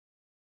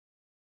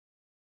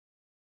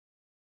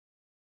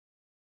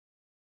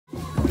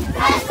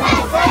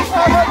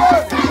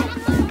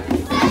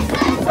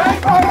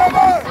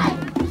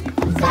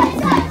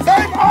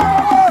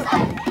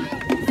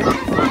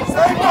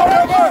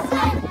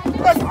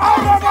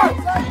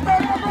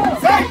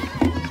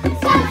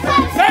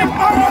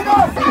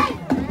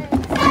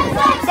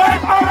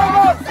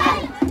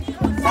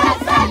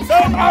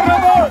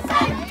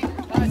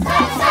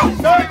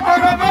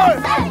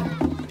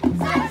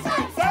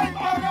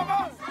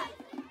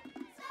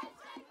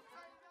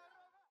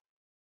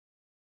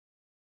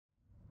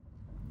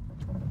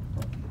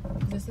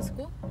is de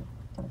school?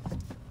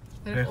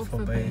 Recht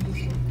voorbij.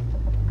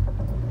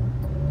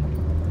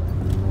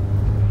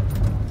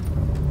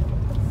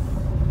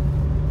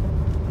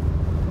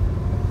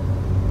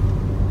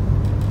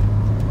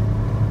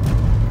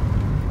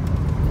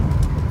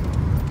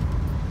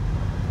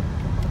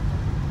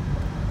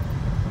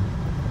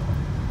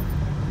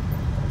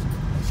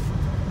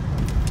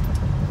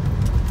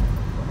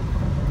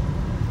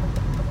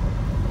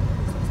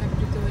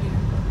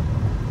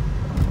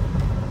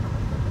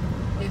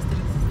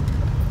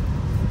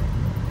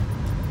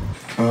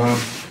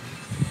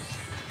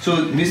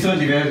 So, meestal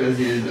die werk is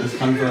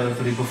gaan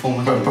voor die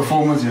performance?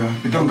 Performance, ja.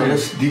 Ik denk dat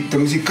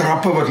is die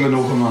krappen wat we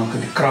nou gemaakt.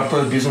 Die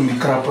krappen, bezig om die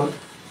krappen.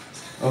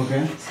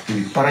 Oké.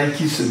 Die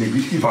paradjes en ik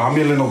weet niet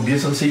waarmee we nog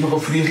bezig zijn.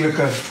 Nog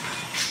vreselijke.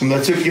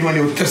 Omdat ze ook een van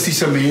die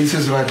autistische mensen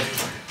is wat.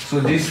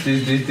 So,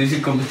 deze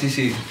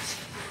competitie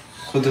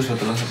goed is wat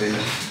we laten spelen.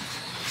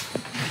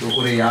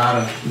 Over de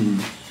jaren.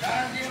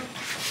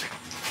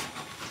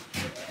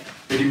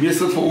 Die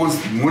meeste voor ons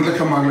moeilijk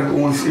gemaakt dat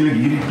ons hier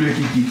die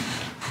plekje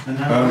en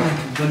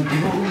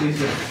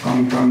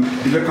dan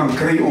jullie kan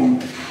krijgen om.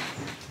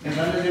 En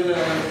dan is jullie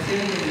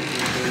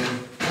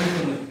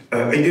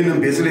ik denk een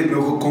bezigheid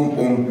nou gekomen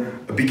om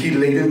een beetje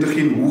leiding te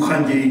geven. Hoe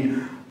ga je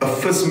een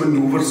vis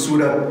manoeuvre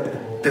zodat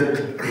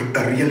dit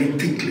een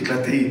realiteit lijkt,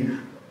 dat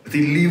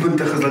die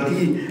levendig is, dat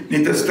die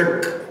niet een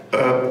stuk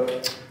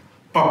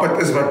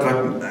pappet is wat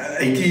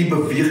uit die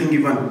beweging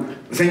van.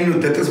 Zijn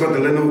nou dit is wat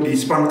hulle nou die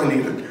span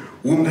geleerd het,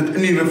 hoe om dit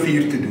in die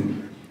rivier te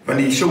doen. Want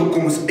die show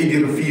komt uit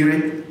die rivier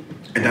uit.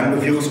 En dan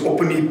bewegen we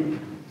op in die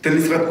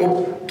tennisstraat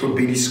op tot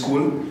bij die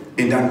school.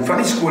 En dan van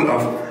die school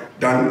af,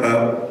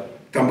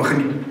 dan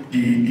begint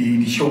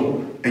die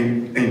show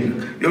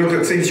eindelijk.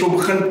 Ik zei, die show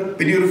begint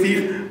bij die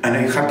rivier en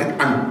hij gaat het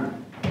aan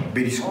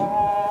bij die school.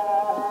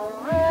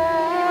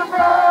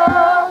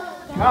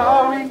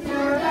 Going to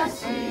the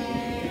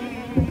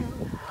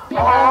sea,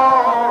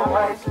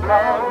 always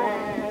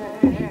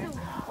flowing,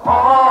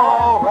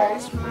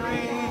 always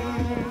free.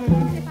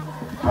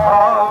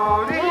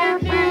 How do you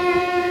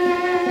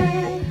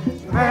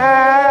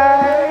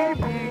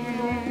Maybe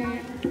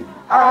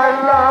I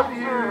love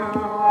you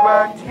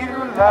and you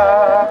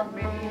love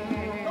me.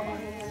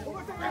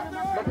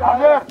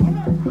 Oh,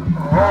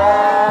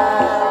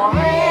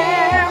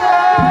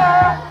 river,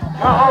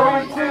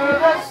 going to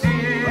the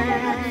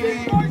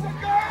sea,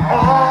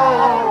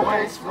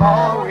 always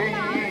flowing,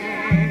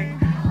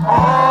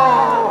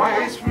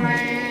 always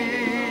free.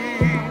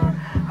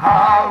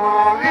 How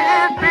will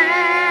it be?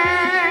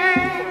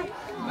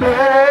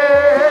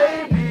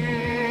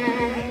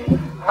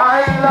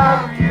 I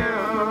love you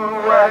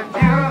and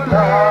you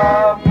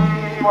love me.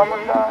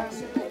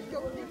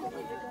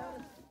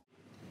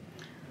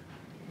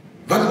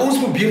 Wat ons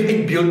probeer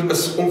uitbeeld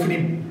is om vir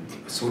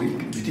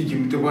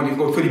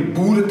die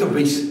boere te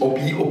wys op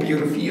die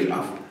rivier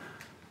af.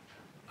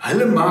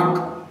 Hulle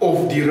maak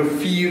of die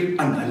rivier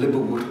aan hulle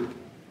behoort.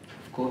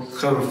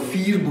 Die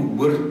rivier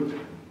behoort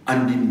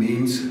aan die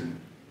mense.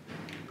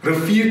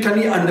 Rivier kan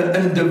nie aan 'n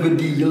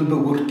individueel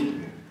behoort nie.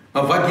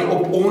 Maar wat hier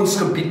op ons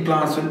gebied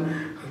plaasvind,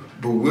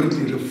 behoort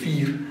die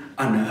rivier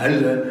aan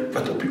hulle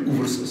wat op die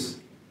oevers is.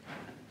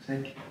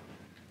 En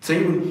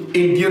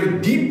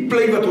deur die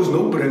plei wat ons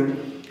nou bring,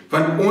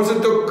 want ons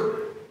het ook,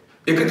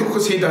 ek het ook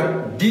gesê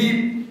dat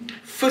die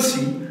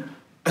visie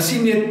is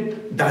nie net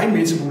daai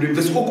mense probleem,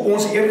 dit is ook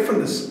ons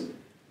erfenis.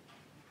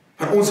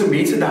 Want ons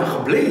mense daar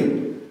gebly.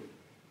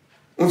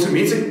 Ons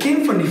mense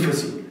ken van die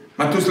visie,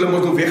 maar toe hulle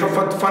ons nou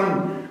weggevat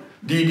van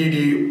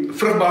die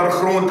vrugbare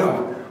grond af,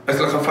 is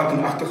hulle gevat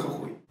en agtergegooi.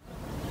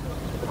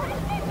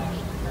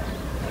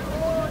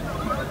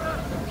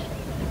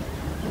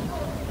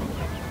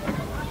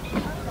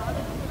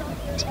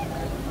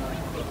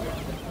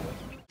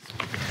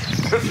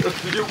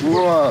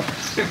 Wow.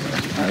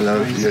 I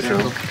love you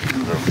so.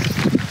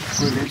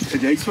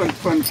 Jy is van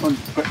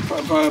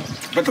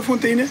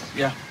Waterfonteine?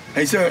 Ja.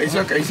 Hy's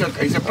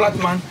 'n plat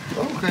man.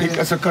 Ek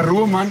is 'n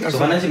Karoo man. So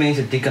wanneer is die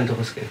mense die kant toe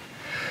geskryf?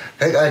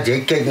 Kyk, as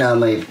jy kyk na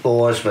my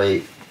pa's,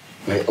 my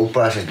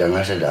oupa se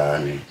dinge se daar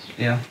nie.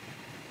 Ja.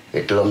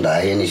 Het hulle om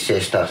daai in die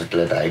 60's het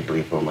hulle daai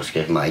brief om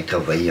geskryf, maar hy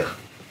geweier.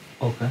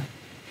 Okay.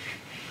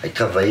 Hy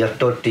geweier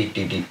tot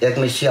die ek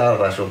myself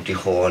was op die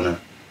gewone.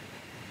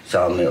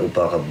 Saam met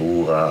oupa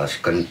geboore as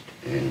kind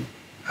en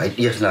hy het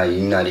eers na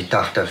die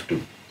 80's toe,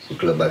 toe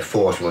hulle by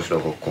Fors was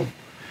nog gekom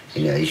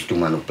en hy is toe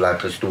maar op plat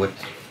gestoot.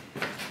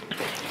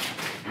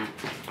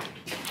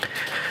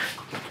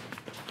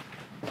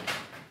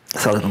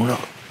 Sal ek nog?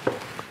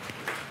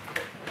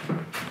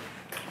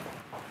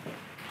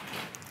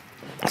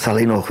 Sal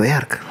hy nog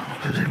werk?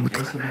 Dus hy moet...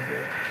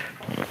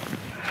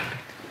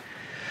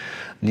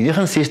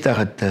 69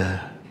 het,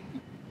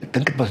 ek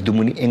dink het was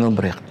Dominee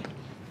Engelbrecht,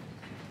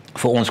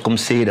 vir ons kom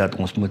sê dat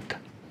ons moet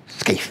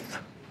skuif.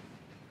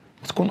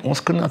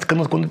 Ons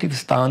kinders kon dit nie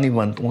verstaan nie,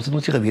 want ons het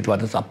ons nie geweet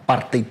wat is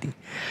apartheid nie.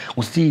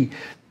 Ons het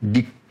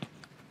die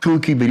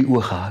kloekie by die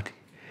oog gehad.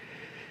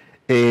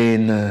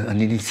 En in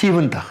die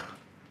 70,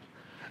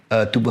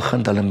 toe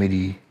begin hulle met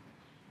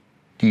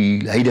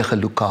die huidige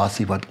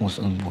lokasie wat ons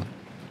inwoon.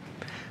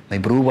 My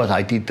broer was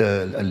hy het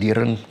 'n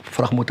leerling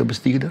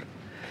vragmotorbestuurder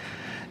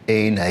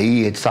en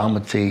hy het saam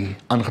met sy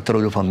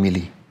aangetroude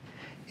familie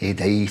het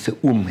hy se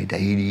oom het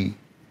hy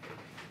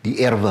die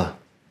erwe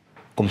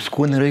kom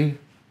skoonry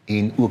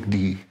en ook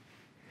die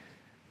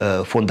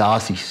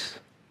fondasies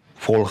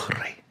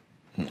volgery.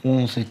 En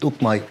ons het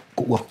ook maar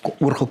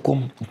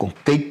oorgekom en kom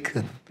kyk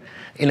en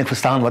eintlik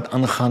verstaan wat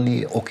aangaan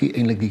nie, ook nie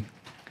eintlik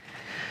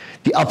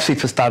die opset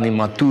verstaan nie,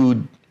 maar toe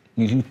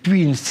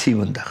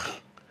 1972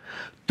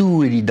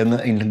 toe het die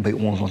dinge eintlik by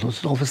ons, want ons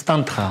het al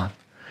verstand gehad,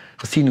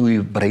 gesien hoe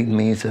die brein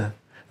mense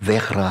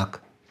wegraak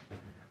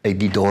uit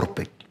die dorp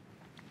uit.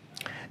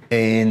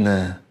 En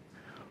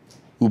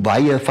hoe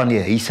baie van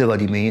die huise wat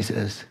die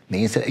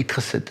mense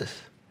uitgesit is,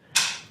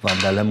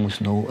 want hulle moes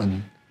nou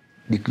in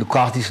die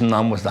lokasie se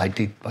naam was daai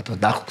tyd wat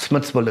vandag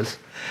Smitsville is,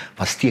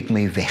 was Steek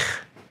my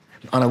weg.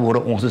 Met ander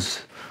woorde, ons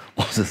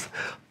is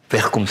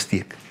wegkom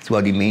Steek.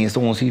 So die mense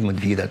ons hier met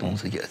wie dat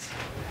ons hier is.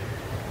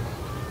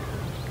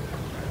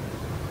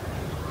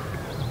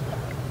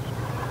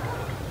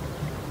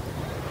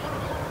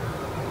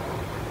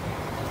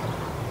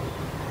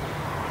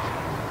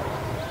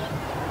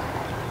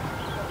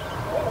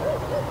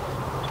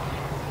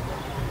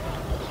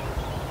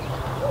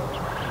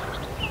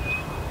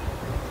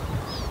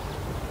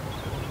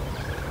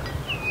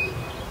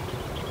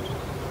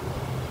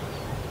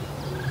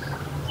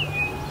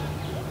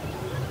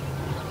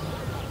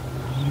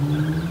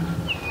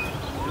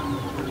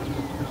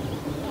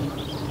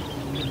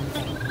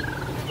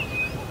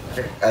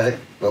 Als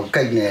ik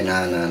kijk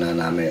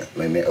naar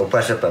mijn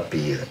oppassen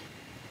papieren,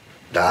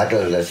 daar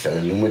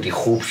noemen die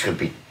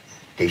groepsgebied.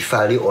 Die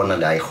vallen onder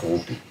die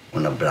groepie,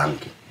 onder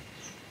blankie.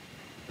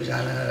 We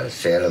zijn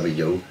zelf bij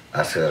jou,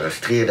 als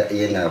geregistreerde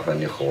eigenaar van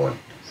die grond,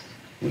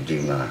 moet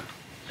je maar.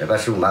 Dat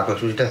was zo makkelijk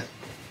zoals dat.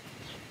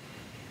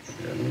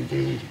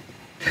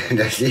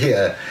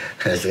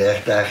 Dat is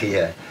recht daar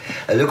hier.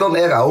 En dan komt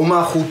er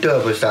allemaal goed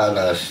te bestaan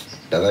als,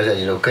 dat was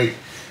je ook kijk,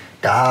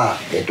 daar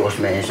heeft ons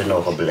mensen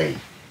nog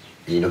gebleven.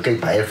 Je nou kyk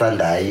baie van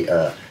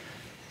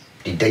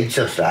die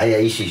Duitsers, die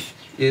huisies.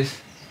 Yes.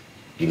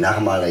 Die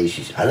nagmale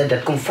huisies. Hulle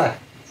dit kom vat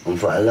om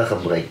vir hulle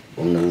gebruik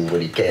om nou vir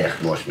die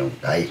kerk mos nou,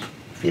 die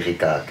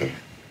VGK.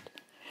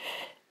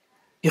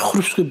 Die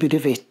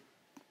groepsgebiedewet.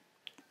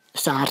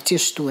 Dis 'n hartseer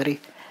storie.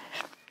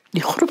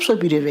 Die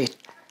groepsgebiedewet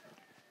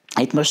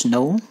het mos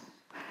nou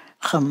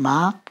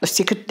gemaak.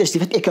 Seker dis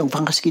wat ek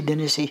van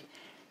geskiedenis sê.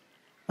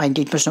 Want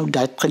dit mos nou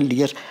dat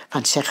geleer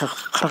van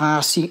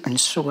segregasie en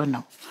so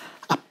nou.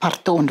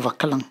 Aparte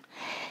ontwikkeling.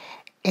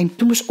 En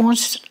toe moes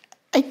ons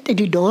uit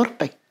die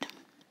dorp uit.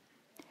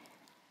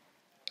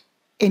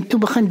 En toe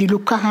begin die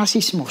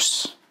lokasies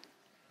mos.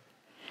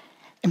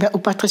 En my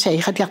oupa het gesê,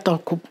 hy gaan daar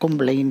kom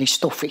bly in die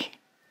stoffie.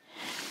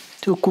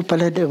 Toe koop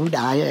hulle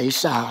daai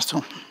huis daar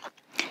so.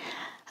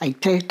 Hy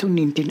trek toen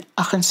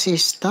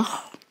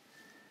 1968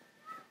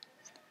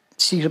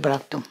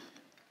 Sierbrak toe.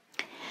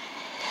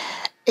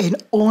 En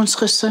ons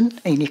gesin,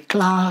 en die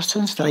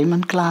Klaasens,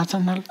 Raymond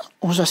Klaasen,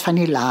 ons was van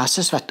die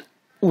laastes wat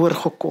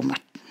oorgekom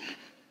het.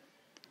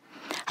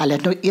 Hulle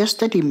het nou eers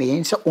die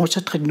mense, ons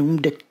het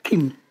genoem de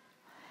Kiem.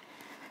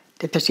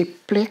 Dit is die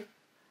plek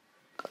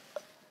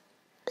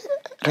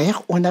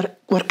reg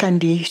oor kan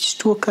die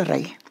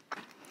stokery.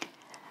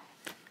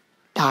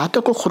 Daar het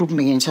ook 'n groep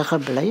mense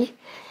gebly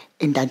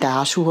en dan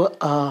daar so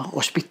 'n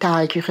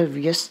hospitaaltjie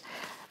gewees.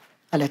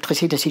 Hulle het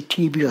gesê dis die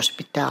TB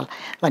hospitaal,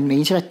 want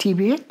mense wat TB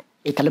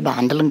het hulle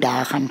behandeling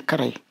daar gaan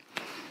kry.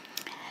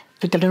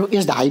 Toe het hulle nou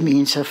eers daai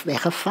mense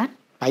weggevat,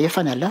 baie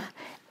van hulle,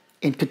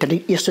 en toe het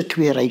hulle eerste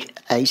 2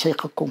 huise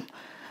gekom.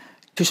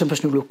 Toe is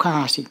ons nou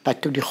lokasie,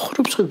 wat toe die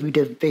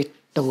groepsgebiede wet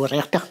nou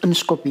regtig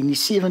inskop in die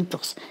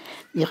 70s,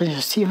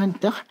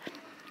 1970,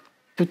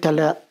 toe het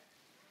hulle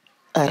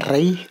 'n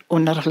ry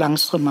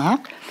onderlangs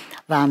gemaak,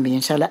 waar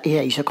mense hulle eie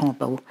huise kon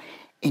bou.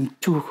 En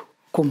toe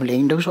kom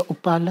Lando se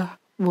op hulle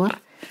oor,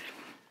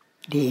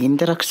 die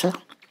Hendrikse,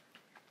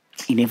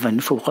 en die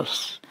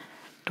Windvogels.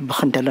 Toe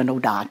begin hulle nou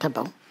daar te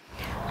bou.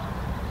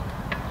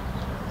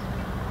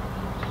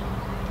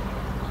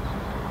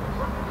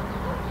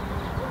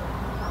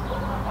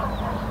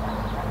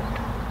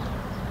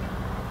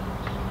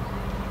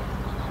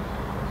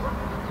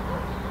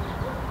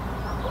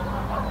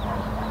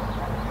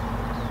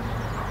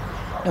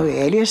 Nou,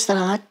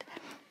 Heliestraat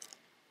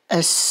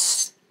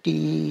is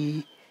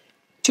die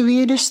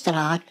tweede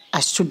straat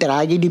as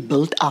sodra jy die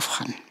bult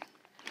afgaan.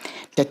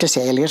 Dit is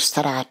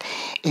Heliestraat.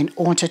 En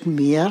ons het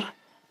meer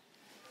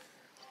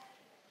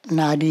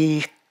na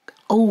die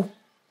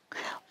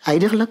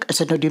eigenlijk is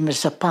dit nou die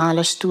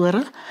munisipale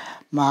store,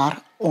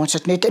 maar ons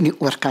het net in die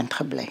oorkant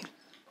gebly.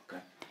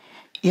 Okay.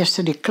 Eerst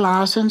in die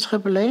Klaasens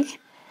gebly,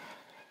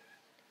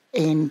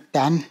 en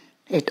dan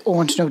het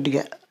ons nou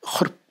die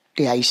groep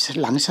die huis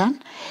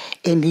langsaan,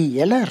 en die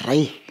hele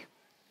ry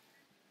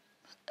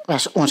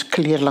was ons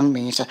kleerling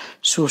mense,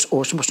 soos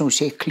ons moes nou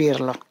sê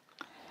kleerling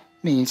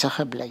mense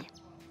gebly.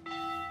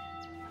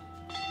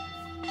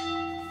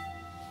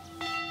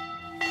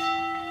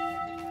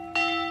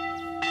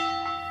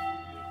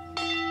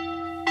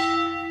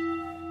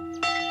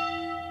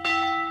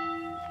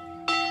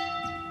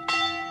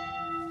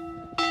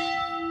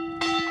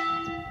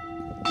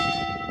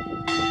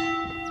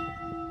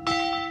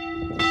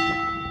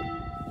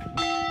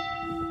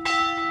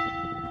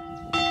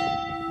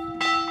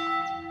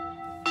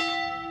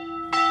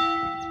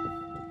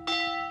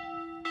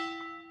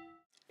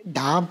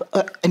 daar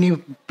in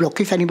die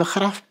blokkie van die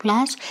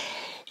begrafplaas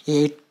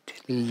het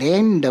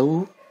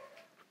Lando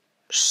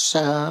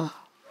se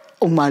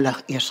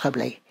omalig eers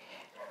gebly.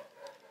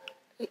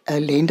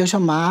 Lando se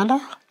ma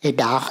het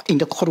daar in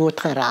de groot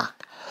geraak.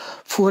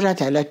 Voordat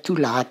hulle toe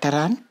later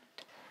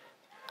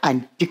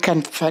aan die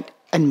kant van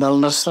in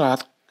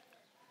Milnerstraat,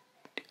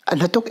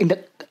 hulle het ook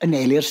in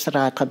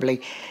Helierstraat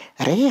gebly.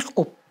 Reg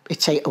op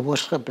het sy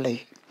ouers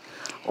gebly.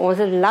 Ons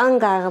het lang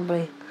daar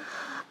gebly.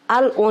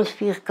 Al ons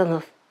 4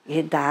 kinders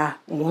het daar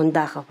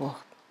maandag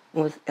geword.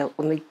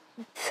 Mijn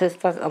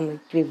zuster en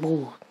mijn 2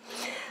 broers.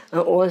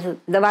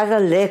 Dat was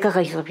een lekker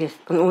geweest.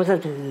 En ons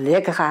het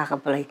lekker gaan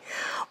gebleven.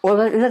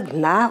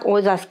 Na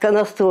ons als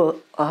kinders toe,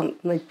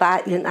 mijn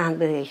pa in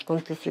aanbereid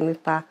komt te zien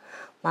mijn pa.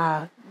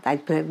 Maar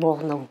dat blijft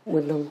nog,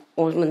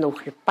 ons moet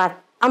nog gepad.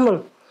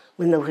 Allemaal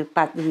moet nog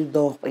gepad die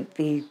dorp,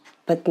 die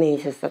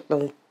bedmensen dat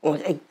doen. Ons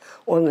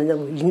moet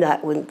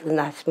nog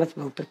naar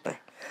Smatsboeken.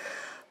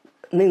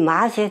 Mijn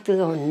ma zei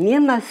toen, nee,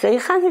 maar zij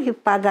gaan niet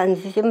gepad. En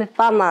ze zei, mijn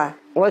pa, maar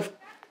ons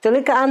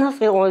zulke anders,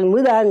 onze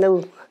moeder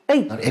nou.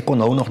 Ik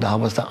kon ook nog, daar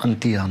was de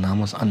auntie, haar naam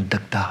was aan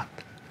diktaat.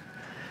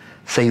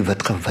 Zij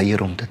werd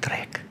geweierd om te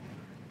trekken. Zij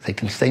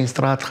heeft in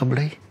Steenstraat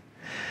gebleven.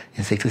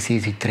 En zij heeft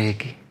gezegd, ze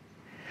trekken.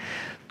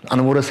 Aan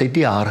andere woorden, zij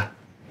die haar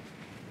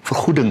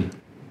vergoeding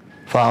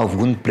voor haar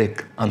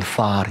woonplek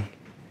aanvaarden.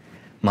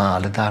 Maar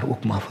alle daar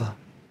ook maar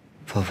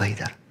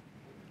verwijderd.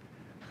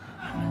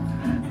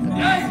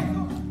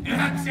 Je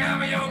hebt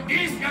zelf jouw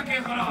dienstje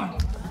gedaan.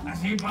 Dat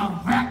is een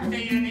perfecte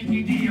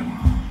idee.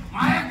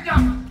 Maar ik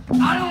dacht,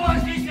 alle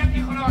was dienstje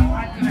gedaan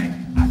had gelijk.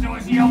 En zo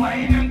is jouw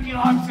hele keer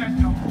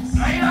opzetten.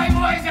 Hij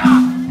mooi zo.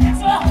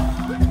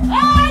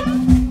 Hoi!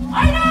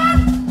 Hoi dan!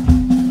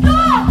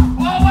 Ja!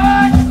 Kom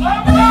op!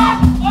 Kom op!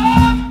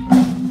 Kom!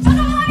 Zet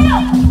hem aan je!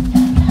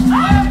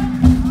 Hoi!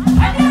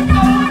 Hij wil je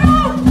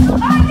horen!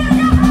 Hij wil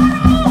je horen!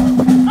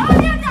 Hij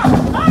wil je!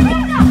 Hij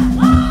wil je!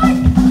 Hoi!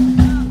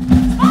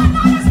 Span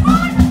naar de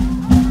span!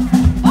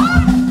 Hoi!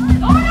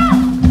 Hoi dan!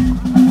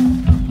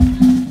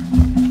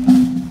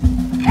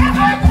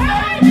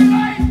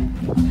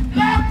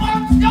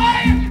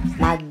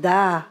 Maar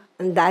daar,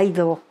 en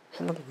daardoor,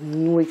 zal ik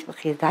nooit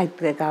vergeten, die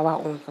plek daar waar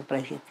ons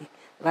gebleven zitten.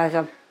 Het was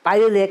een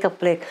baie lekker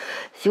plek.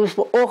 Zoals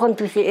vanochtend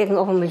toen zei ik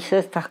nog aan mijn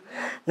zuster,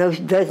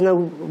 nou, dat is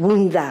nou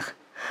woensdag.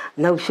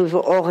 Nou, zoals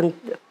vanochtend,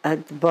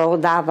 het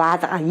bouwen daar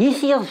water aan. Hier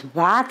zie je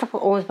water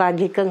voor ons, waar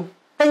die kan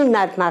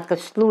nat maken,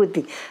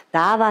 Cloete.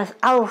 Daar was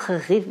al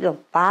geriefd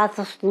op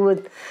watersloot.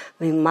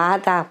 Mijn ma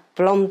daar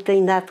plomte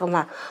nat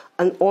gemaakt.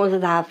 En onze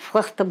daar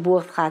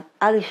vruchtenboord gaat,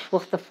 al die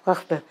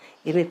vruchten.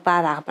 En mijn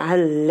pa daar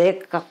een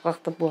lekker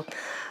vruchtenboord.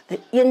 En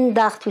één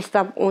dag toen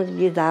stap ons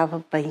weer daar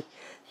voorbij.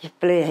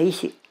 Hij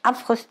is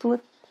afgestoot,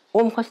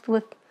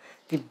 omgestoot.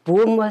 Die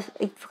boom was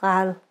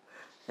uitgehaald.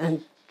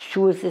 En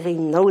zo is hij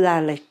nou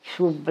daar ligt.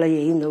 Zo blij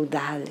hij nou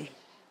daar ligt.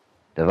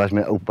 Dat was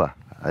mijn opa.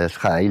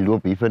 Hij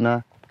loopt hier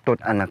naar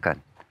tot aan de kant.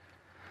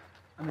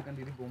 Aan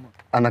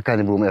de kant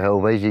die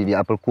bomen. Die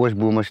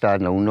appelkoersbomen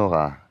staan nou nog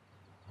aan.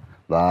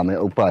 Waar mijn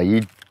opa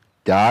hier,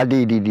 daar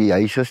die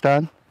huizen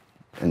staan.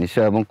 En die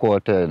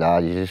servenkort,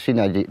 daar die zien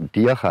naar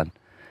die gaan.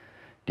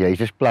 Die huis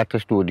is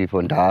platgestoot, die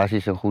fondatie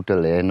is een goede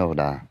lijn nog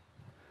daar.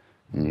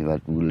 En wat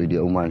die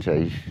oma en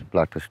zij is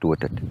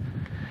platgestoot.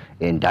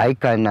 En daar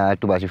kan,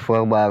 toen was die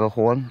voorbare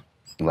gewoon,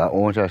 waar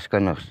ons als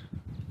kinders.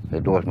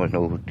 Het was maar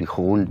nog die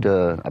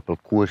groente,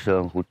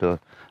 appelkoersen, goede.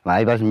 Maar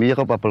hij was meer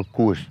op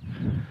appelkoers.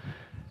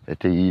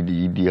 Het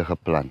die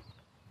geplant.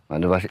 Maar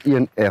er was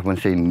één erg van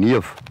zijn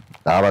neef,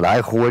 daar waar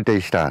hij groot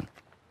is staan.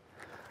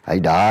 Hij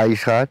daar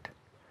is gehad.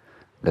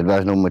 Dat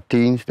was nummer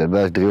 10, dat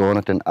was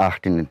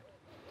 318.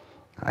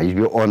 Hij is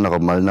weer onder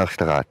op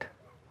Milnerstraat.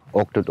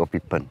 Ook tot op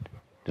die punt.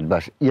 Dat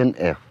was één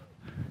erf.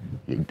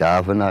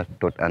 Daarvan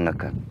tot aan de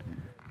kant.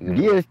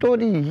 Jullie is toch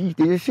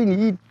die zien,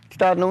 hier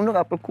staat nou nog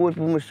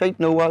appelkoersbomen, zij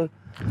nou al.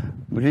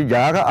 We zijn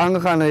jaren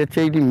aangegaan en het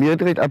zei die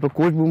meerderheid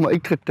appelkoersbomen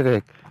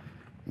uitgetrekt.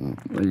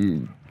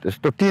 Dat is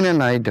tot 10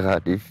 en hij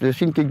draad. Dus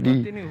zie ik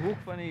die.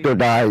 Tot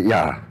daar,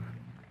 ja.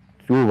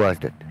 Zo was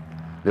het.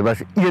 Dat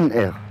was één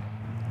erf.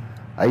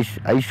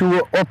 Hij is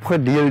zo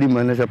opgedeeld, die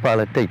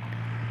municipaliteit.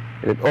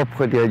 Hij is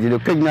opgedeeld.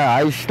 Je kijkt naar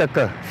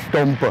huisstukken,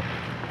 stompen.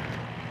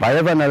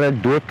 Baie van hulle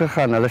dood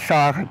gegaan, hulle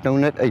saag het nou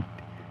net uit.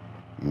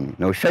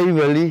 Nou sy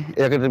wil nie,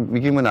 ek het 'n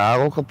bietjie met haar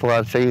ook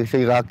gepraat,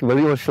 sy raak, wil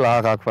nie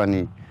ontslaag raak van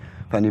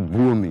die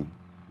boom.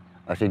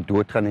 As hy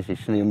doodgaan is, sy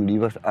sny hom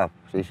liewers af.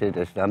 Sy sê,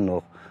 dis dan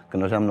nog,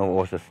 kan ons hem nog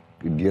ons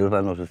deel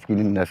van ons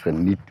geschiedenis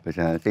geniet.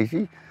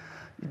 Sy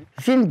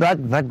sien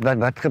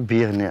wat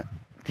gebeur nie.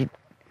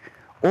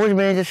 Ons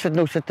mense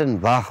sit en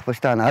wag,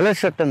 verstaan, hulle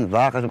sit en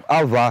wag, is op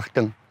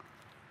afwagting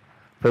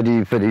vir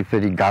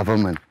die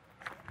government.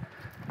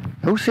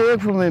 Nou sê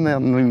ek vir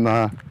my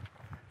ma,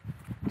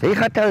 sy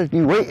gaat al,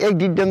 die hoe ek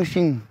die ding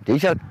sien,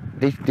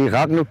 die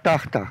raak nou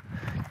 80,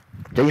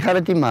 sy gaat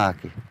het nie maak.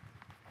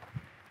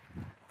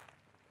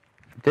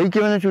 Sy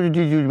ken net so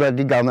die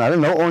government, hulle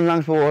nou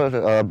onlangs voor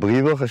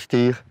briewe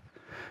gestuur,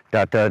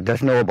 dat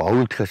is nou op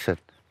hout gesit.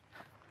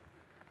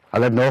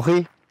 Hulle het nog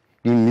nie,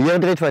 die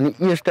meerderheid van die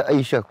eerste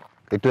eise,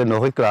 het hulle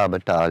nog nie klaar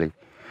betaal.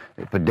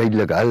 Ek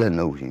verduidelik hulle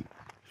nou sien.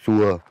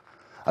 So,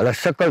 hulle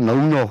sukkel nou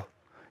nog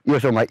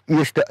eers om my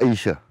eerste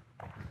eise.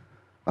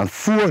 Want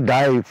voor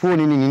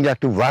 1990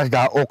 toe was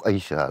daar ook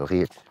eise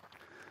alreeds.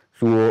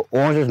 So,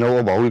 ons is nou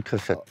op hout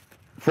gesit.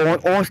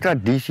 Volgens ons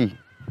tradisie,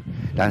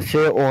 dan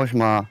sê ons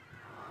maar,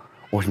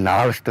 ons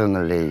naalstringe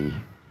lê.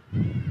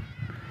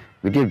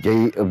 Weet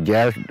jy, op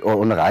jy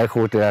onder hy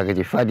groot werk,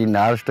 jy vat die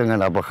naalstringe en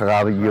dan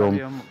begrawe jy hom.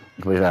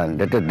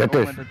 Dit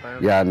is,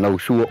 ja, nou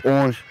so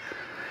ons,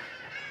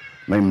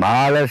 my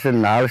maal se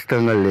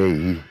naalstringe lê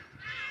hier.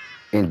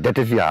 En dit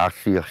is die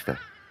hartseerste.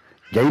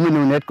 Jy moet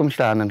nou net kom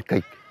staan en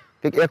kyk.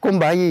 Kijk, ek kom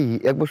baie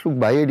hier, ek besoek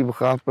baie die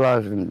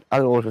begraafplaas en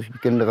al ons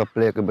kindere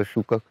plekke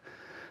besoek ek.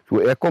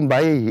 So ek kom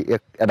baie hier,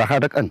 en dan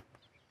gaan ek in.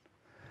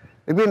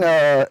 Ek weet,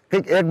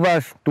 kijk, ek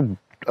was,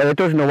 het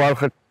was nou al,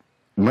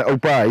 my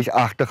oupa huis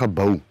agter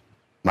gebou,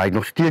 maar hy het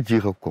nog steeds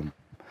hier gekom.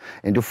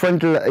 En toe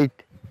vind hulle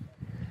uit,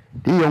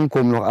 die jong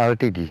kom nog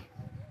altyd hier.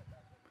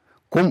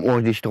 Kom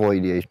ons destrooi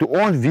die huis. Toe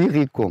ons weer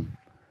hier kom,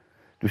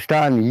 toe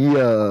staan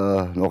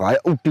hier nog hy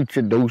ou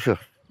toetse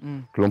dosers,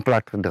 klomp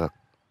plat gedruk.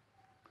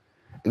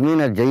 Ek weet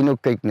dat jy nou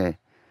kyk, nee.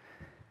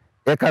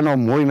 Ek kan nou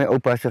mooi my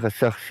oupa se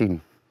gesig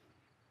sien.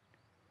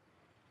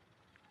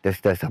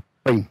 Dis 'n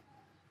pyn.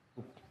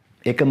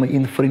 Ek en my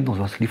een vriend, ons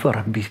was lief vir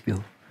rugby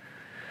speel.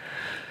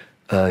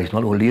 Hy is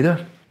nou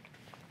oorlede.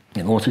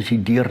 En ons is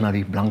hier deur na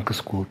die blanke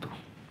skool toe.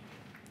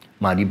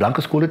 Maar die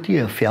blanke skool het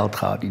hier 'n veld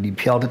gehad. Die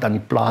veld het aan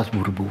die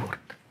plaasboer behoort.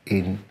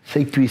 En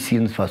sy 2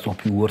 seuns was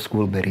op die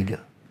hoërskool Barrydale.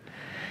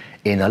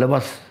 En hulle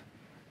was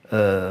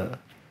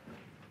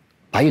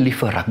baie lief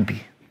vir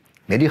rugby.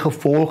 Met die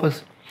gevolg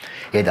is,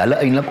 het hulle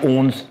eintlik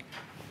ons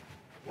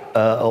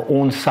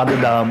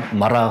Saterdag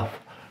middag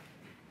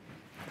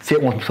sê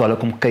ons sou hulle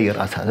kom kuier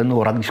as hulle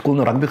nou rugby skool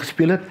nou rugby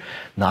gespeel het.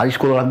 Na die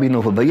skool rugby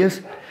nou verby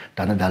is,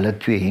 dan het hulle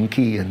 2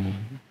 Henkie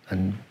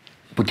en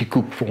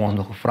Boetiekoek vir ons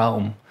nog gevra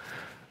om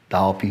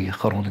daar op die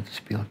grond te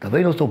speel.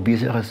 Terwyl ons nog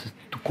besig is,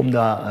 toe kom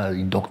daar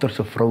die dokter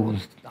se vrou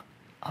ons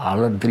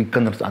alle 3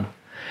 kinders aan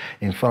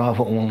en vra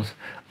vir ons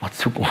wat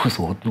soek ons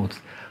hotnots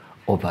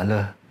op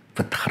hulle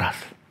witgras.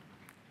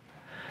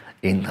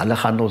 En hulle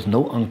gaan ons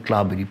nou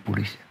aankla by die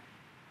polisie.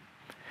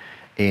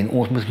 En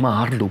ons moes maar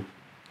hardloop.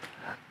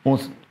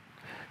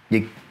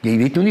 Jy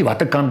weet nou nie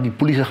watter kant die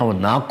polisie gaan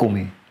nakom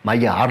nie, maar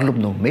jy hardloop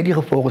nou. Met die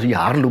gevolg as jy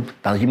hardloop,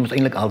 dan is jy mos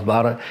eintlik als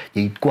ware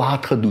jy het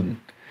kwaad gedoen.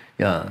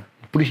 Ja,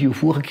 die polisie jou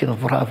vorige keer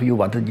gevra vir jou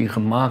wat het jy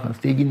gemaak, en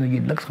steek jy nou jy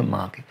het niks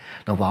gemaak nie.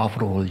 Nou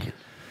waarvoor hol jy?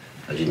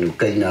 As jy nou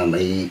kyk na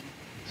my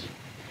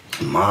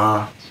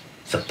ma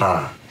se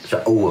pa,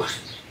 se ouers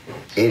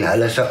en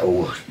hulle se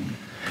ouers,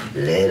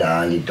 lê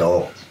daar in die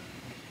dorp.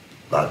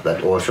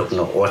 Wat ons ook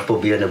nog, ons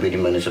probeer nou by die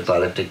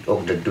munisipaliteit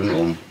ook dit doen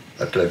om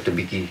het lyk 'n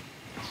bietjie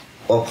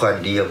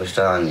opgradeer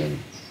bestaan en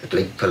het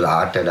lyk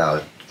verlater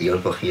daar, heel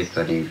vergeet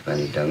van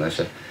die dinge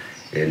se.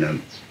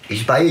 En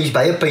is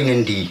baie pyn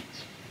in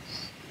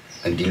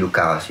die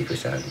lokasie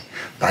bestaan.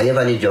 Baie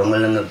van die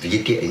jongelinge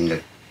weet jy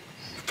eintlik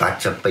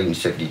wat se pyn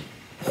sit die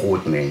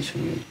groot mense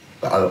nie.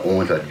 Al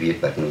ons wat weet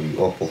wat nou hier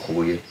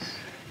opgegroei het,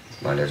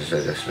 maar dit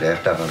is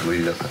regtig wat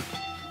moeilik.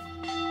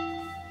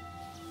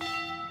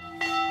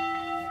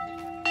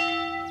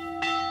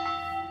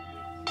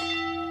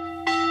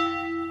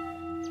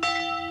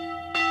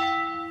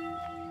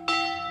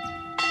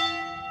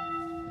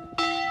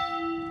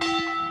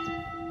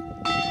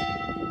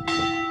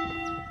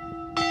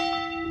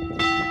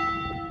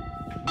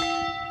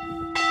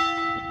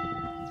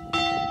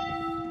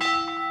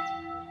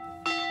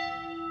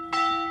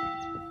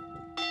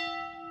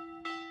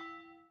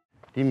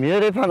 Die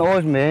meerderheid van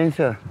ons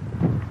mense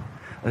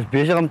is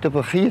besig om te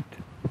vergeet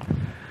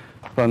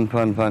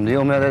van die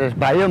omdat dit is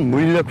baie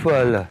moeilik vir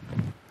hulle.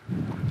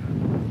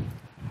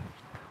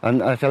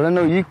 En as hulle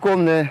nou hier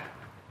kom, nee,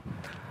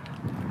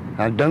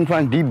 dan dink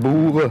van die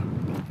boere,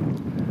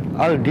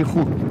 al die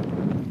goed.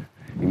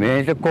 Die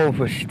mense kom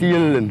vir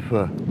steel en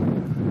vir.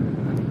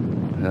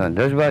 Ja,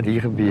 dis wat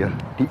hier gebeur.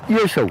 Die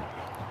Esau,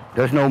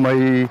 dis nou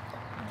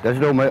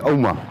my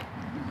ouma.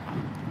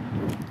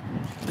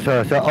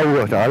 Sy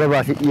ouers, hulle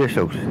was die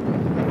Esaus.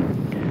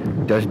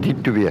 Dis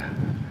die 2.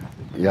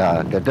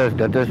 Ja, dit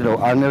is nou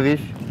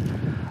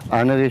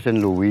Anneries en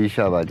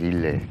Louisa wat hier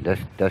lê.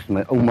 Dis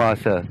my ouma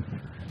se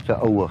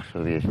ouers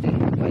geweest.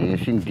 Maar jy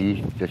sien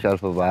die self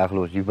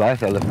verwaarloos. Die was,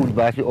 hulle voet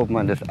was nie op,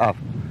 man, dis af.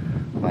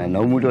 Maar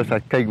nou moet ons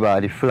kyk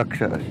waar die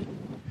flikse is.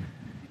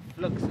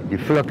 Die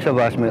flikse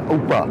was my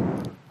oupa.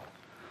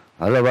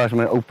 Hulle was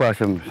my oupa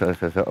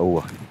se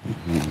ouers.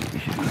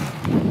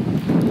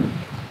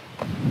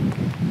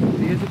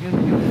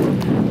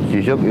 Die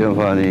is ook een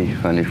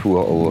van die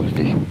voorouders.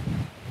 En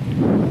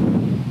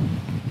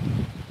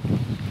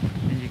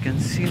je kan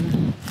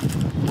zien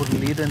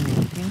overleden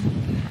 19.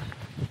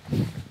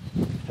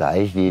 Daar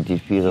is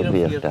die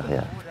 44,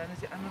 ja.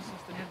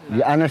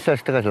 Die andere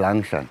zuster is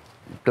langzaam.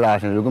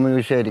 Klaasens, hoe kan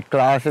je zeggen, die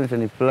Klaasens en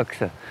die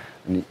Flikse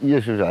en die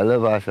Esau, hulle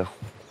was een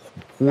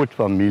groot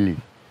familie.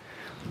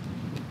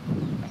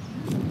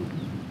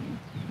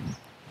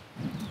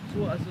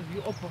 Zo als we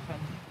hier opgegaan.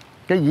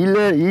 kijk,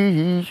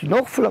 hier is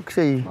nog vlak,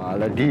 zei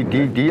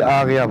die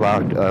area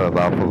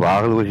waar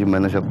verwaarloosd die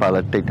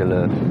municipaliteit,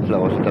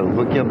 zoals ze ook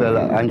een keer wel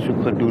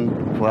aanzoek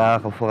gedaan,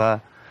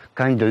 vragen,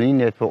 kan jullie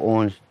net voor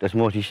ons, dat is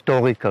mooi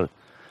historical,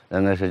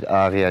 dan is het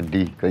area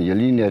die, kan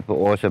jullie net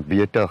voor ons een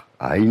beter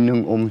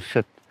heining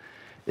omzetten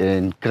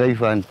en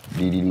krijgen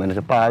die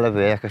municipale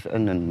werkers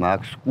in en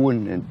maak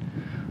schoon,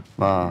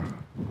 maar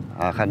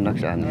hij gaat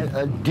niks aan.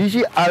 Die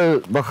is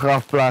al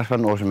begraafplaats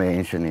van ons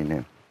mensen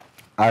in.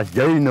 Als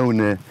jij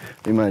nou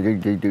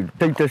die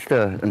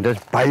tijdste, en dat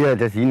is baie,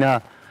 dat is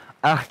hierna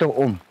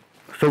achterom,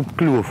 zo'n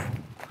kloof.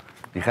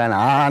 Die gaan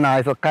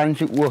naar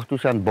vakantie oor toe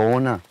aan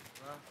bonen.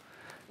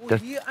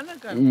 Hier aan de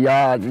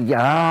kant?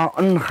 Ja,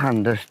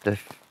 ingaan, dat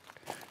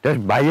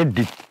is baie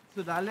diep.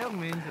 So daar lê ook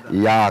mense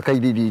dan? Ja,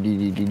 kijk,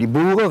 die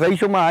boeren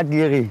reizen maar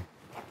hierin.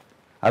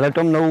 Hij heeft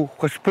hem nou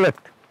gesplit.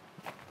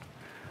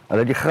 Hij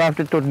heeft die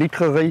graafte tot niet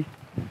gereden.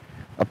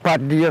 Een pad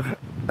dier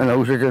en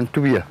nou zit er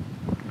twee.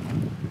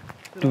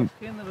 Geen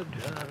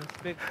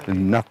respect.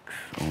 Niks.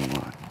 Oh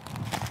man.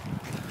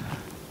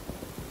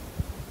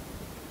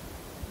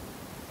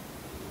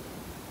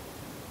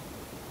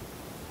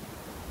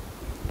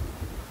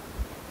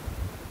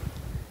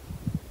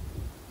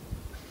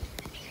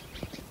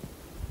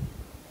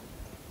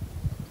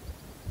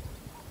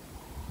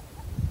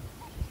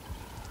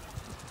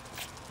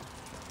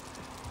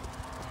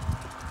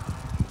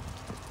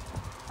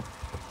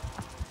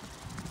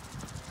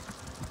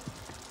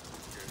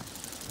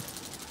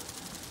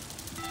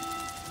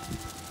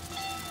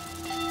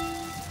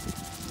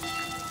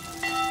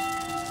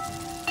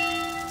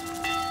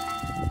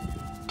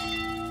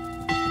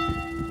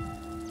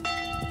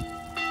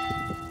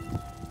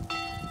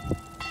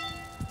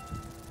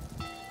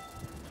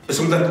 Is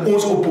omdat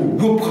ons op 'n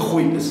hoop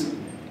gegooi is.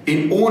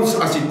 En ons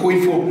as die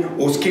kooivolk,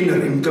 ons ken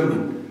ruimte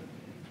man.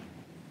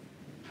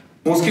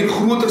 Ons ken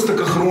groter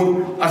stukke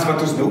grond as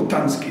wat ons nou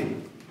tans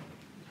ken.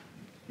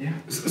 Ja.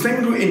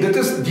 En dit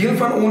is deel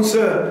van ons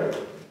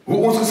hoe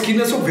ons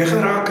geskiedenis ook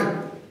weggeraak het.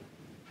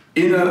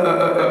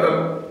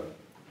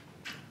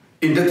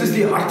 En dit is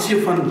die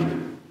hartseer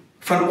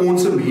van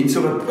ons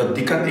mense wat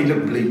die kant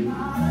eintlik bly.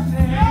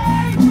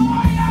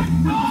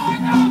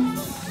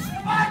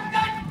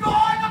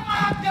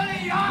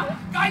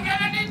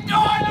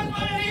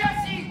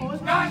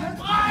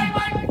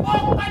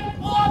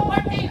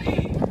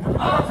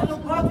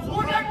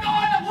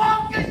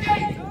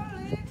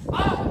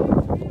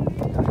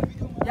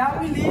 Ja,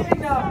 we leaving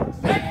now.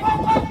 Ik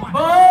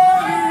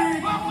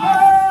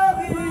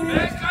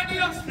kan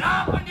niet op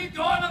slapen, die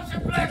Donkerse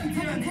plek.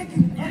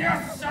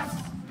 Jezus.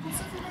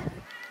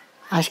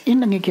 Als één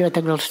dingetje wat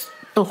ik wil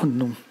toch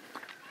noemen.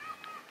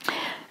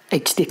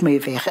 Ik steek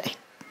mijn weg uit.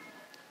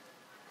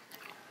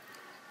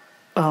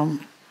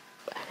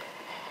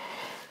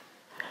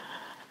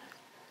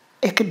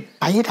 Ik heb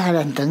baie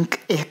daaraan dink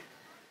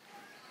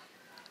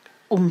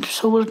om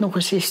zo nog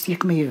eens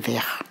steek mijn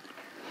weg.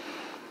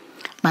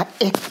 Maar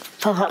ik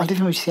vraag altijd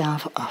van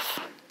mezelf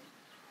af.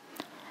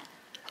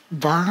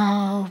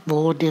 Waar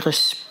wordt die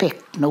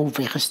respect nou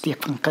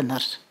weggesteekt van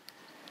kinders?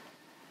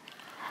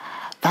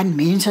 Want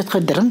mensen het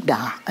gedrink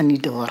daar in die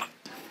dorp.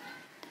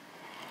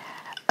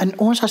 En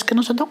ons als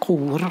kinders het ook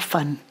gehoord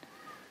van.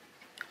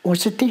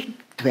 Ons het niet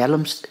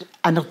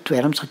andere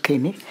dwelms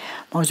gekend,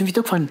 maar ons weet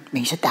ook van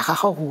mensen daar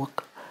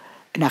gehoord.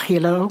 En dan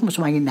geel ook met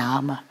mijn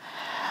namen.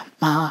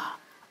 Maar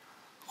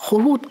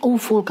groot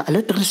volk, al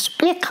het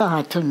respect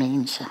gehad voor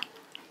mensen.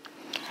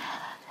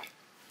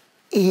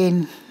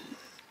 En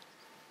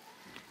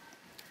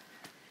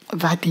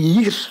wat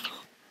hier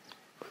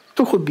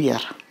toe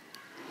gebeurt.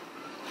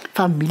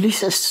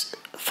 Families is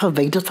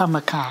verwijderd van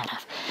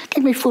elkaar.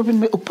 Kijk, bijvoorbeeld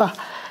mijn opa.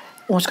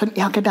 Ons kan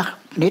elke dag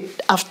net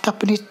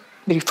afstappen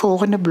bij de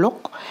volgende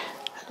blok.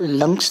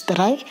 Langs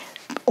draaien.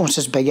 Ons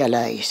is bij jullie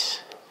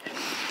huis.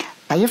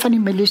 Baie van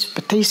die families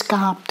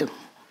partijskaap toe.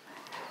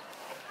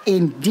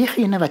 En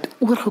diegene wat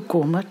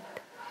oorgekomen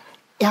het,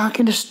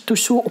 elkeen is toe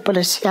zo op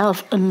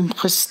zichzelf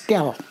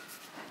ingesteld.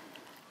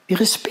 Die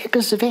respect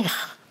is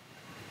weg.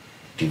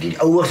 Die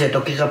ouders hebben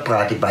ook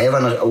gepraat, die baie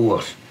van ons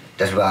ouders.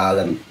 Dat is waar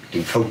hulle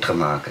die fout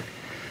gemaakt hebben.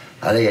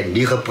 Hulle het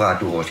niet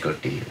gepraat over ons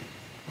cultuur.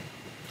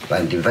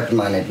 Want die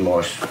witman het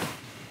ons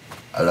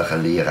hulle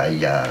geleerd al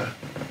jaren.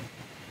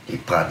 Die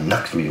praat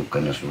niks met uw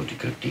kinders over die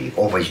cultuur.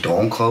 Of hij is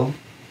dronk gauw,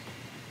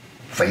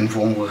 fijn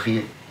voor hem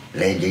gegeven.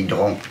 Leid jij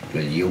dronk,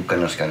 wil je uw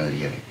kinders kunnen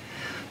leren.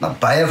 Maar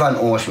baie van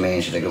ons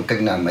mensen, ik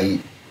kijk naar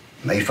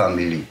mijn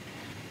familie,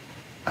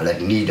 hulle het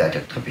niet dat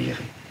het gebeurt.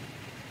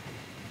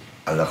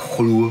 Hulle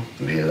glo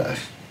wie hulle is.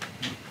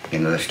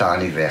 En hulle staan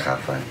niet weg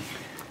af van.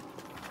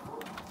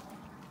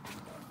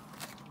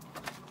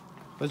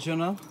 Wat is jouw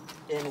naam?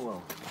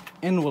 Inwil.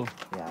 Inwil?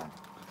 Ja.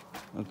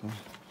 Oké.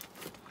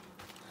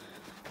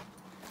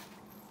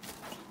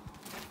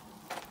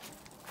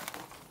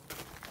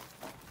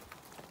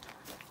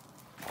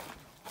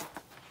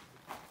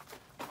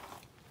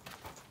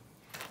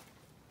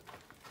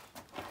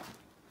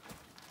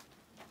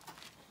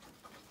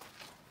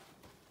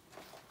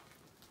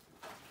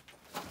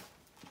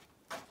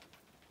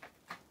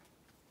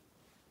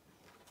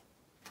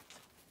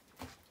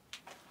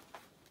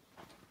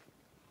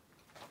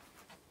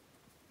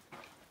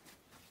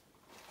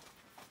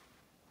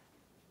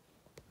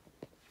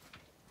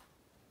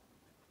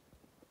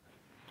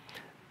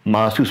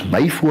 Maar soos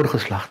my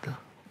voorgeslagte,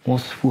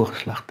 ons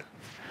voorgeslagte.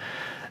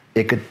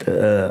 Ek het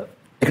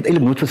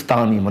eintlik nooit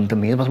verstaan nie, want die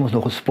mense was ons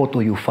nog gespot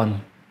oor jou van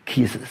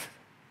keuses.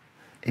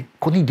 Ek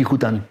kon nie die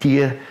goed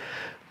hanteer,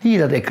 nie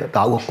dat ek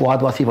daaroor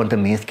kwaad was nie, want die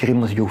mense kry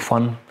mos jou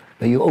van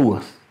by jou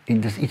ouers. En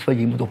dis iets wat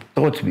jy moet op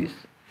trots wees.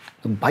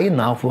 Ek baie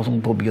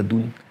navorsing probeer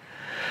doen.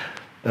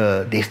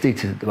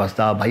 Destijds was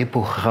daar baie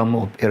programme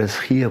op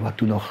RSG, wat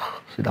toen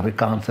nog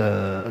Suid-Afrikaanse,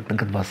 ek dink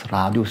het was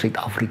Radio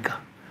Suid-Afrika.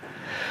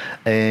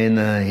 En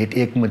het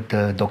ek met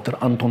Dr.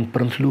 Anton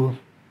Prinsloo,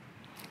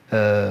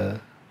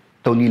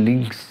 Tony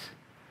Links,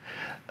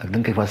 ek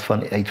dink hy was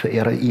uit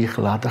vir RI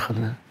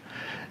gelaten,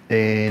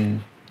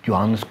 en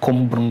Johannes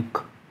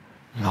Kombrink,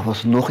 daar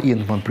was nog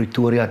een van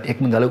Pretoria, het ek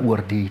met hulle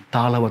oor die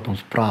tale wat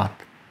ons praat,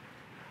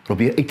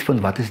 probeer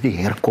uitvind wat is die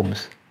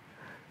herkomst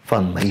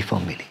van my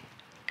familie.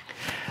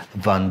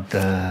 Want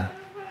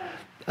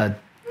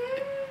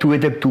toe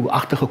het ek toe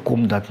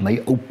agtergekom dat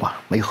my oupa,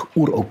 my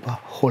oeroupa,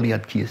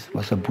 Goliath Kees,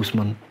 was 'n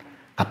boesman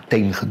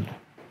kaptein genoem.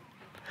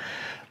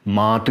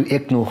 Maar toe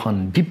ek nog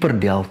gaan dieper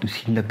delf, toe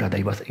sien ek dat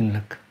hy was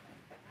eintlik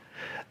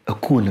 'n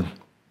koning.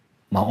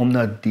 Maar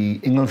omdat die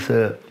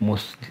Engelse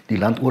mos die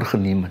land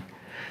oorgeneem het,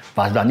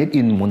 was daar net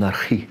een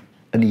monargie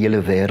in die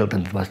hele wêreld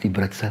en dit was die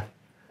Britse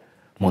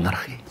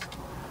monargie.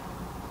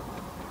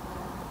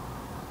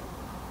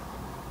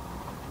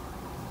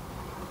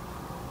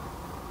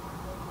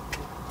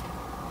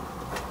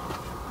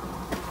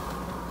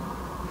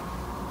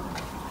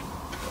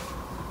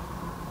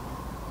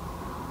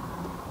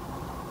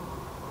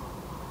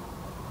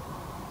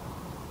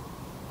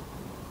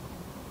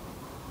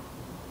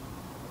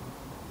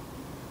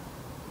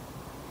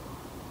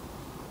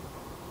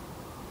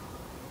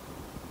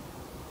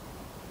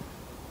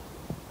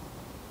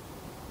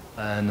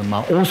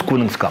 Maar ons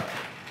koningskap,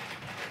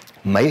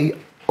 my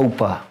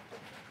oupa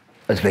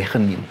is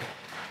weggeneem.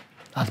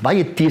 Daar's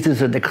baie teses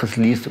wat ek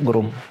gelees oor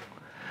hom.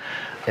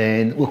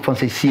 En ook van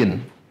sy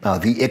seun,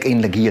 wie ek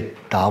eintlik heet,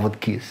 Dawid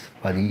Kees,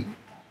 wat die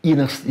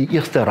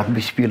eerste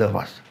rugbyspeler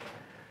was.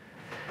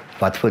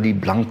 Wat vir die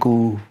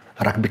Blanco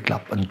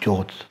rugbyklub in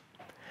George,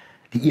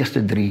 die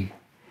eerste 3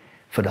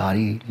 vir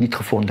daardie niet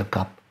gevonden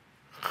kap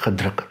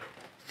gedruk.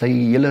 Sy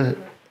hele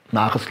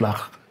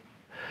nageslag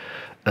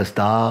is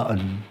daar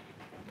in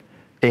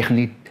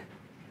Techniek,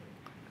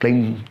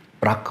 klein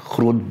brak,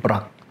 groot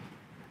brak,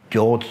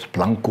 George,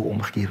 Blanco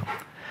omgewing.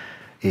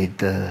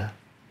 Het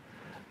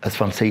is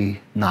van sy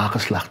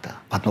nageslagte,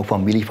 wat nou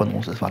familie van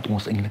ons is, wat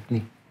ons eintlik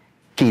nie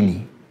ken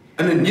nie.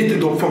 In 'n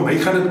netedop van my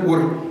gaan dit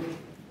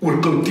oor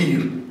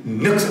kultuur,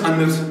 niks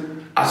anders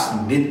as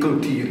net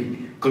kultuur.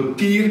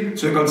 Kultuur,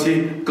 so ek kan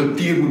sê,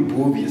 kultuur moet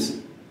bo wees.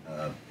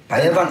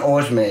 Baie van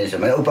ons mense,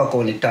 my oupa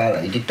kon die taal,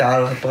 hy het die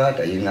taal gepraat,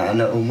 hy het na 'n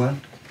ander ouma.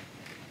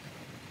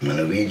 Maar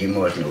nou weet jy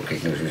mos nou,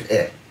 kyk nou soos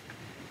ek.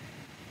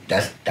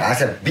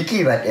 Daar's 'n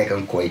bietjie wat ek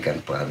in Khoi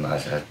kan praat, maar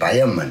as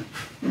baie min.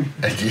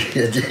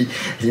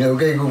 Jy nou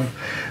kyk hoe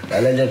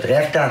hulle dit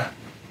regtig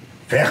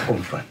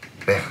wegkom van.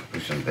 Weg,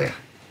 is en weg.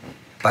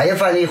 Baie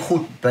van die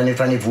goed,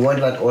 van die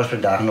woorde wat ons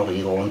vandag nog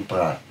hier rond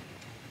praat,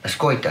 is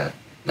Khoi taal.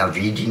 Nou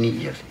weet jy nie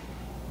eers.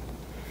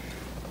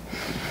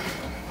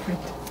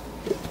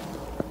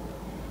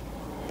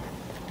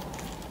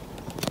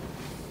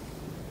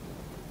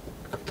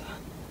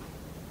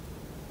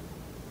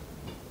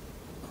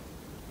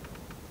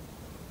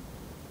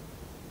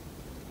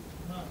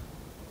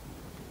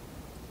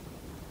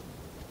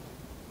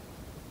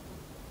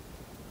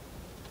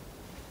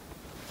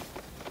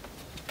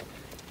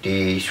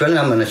 Die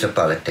Swellendam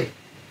munisipaliteit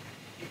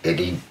het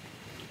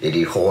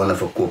die gewone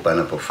verkoop aan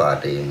 'n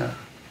private eienaar.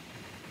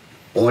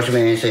 Ons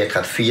mense het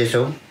gehad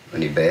feesou in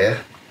die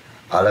berg.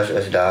 Alles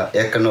is daar.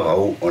 Ek kan nog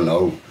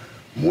hou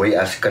mooi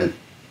as kind.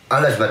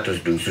 Alles wat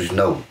ons doen, soos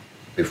nou,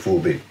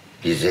 byvoorbeeld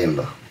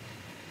Desember.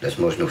 Dis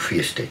mos nou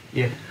feestyd.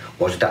 Ja.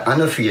 Ons het 'n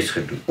ander fees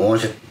gedoen.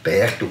 Ons het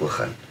berg toe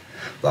gegaan.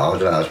 Waar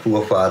ons as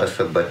voorvaders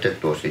gebid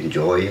het, ons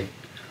enjoy het.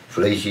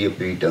 Vleisie op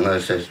die dinge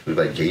is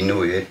wat jy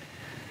nou het.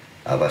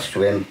 Daar was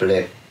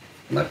swemplek.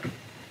 Maar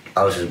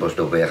alles is mos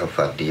nog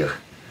weggevat deur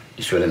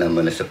die Swellendam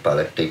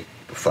munisipaliteit,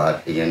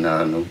 bevat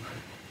eienaar nou.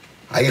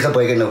 Hy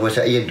gebruik het nou vir sy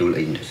eie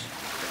doeleindes.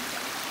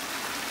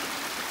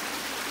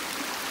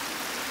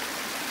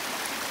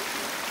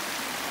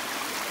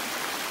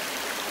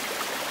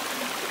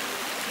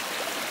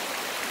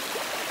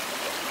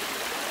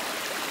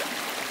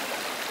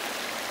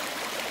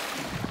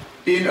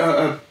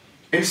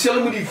 En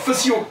selfs met die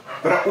visie op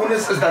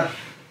Raonis is dat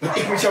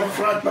ek myself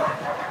gevra het, maar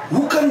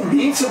hoe kan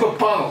mense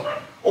bepaal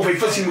of hy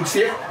visie moet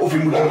sterf of hy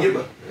moet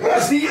lewe?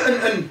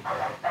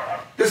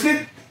 Dis net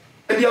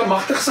in die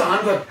almagtige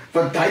hand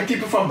wat daai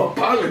tipe van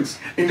bepalings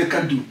en dit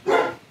kan doen.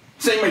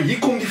 Sê maar hier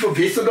kom die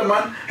verwesterde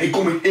man, hy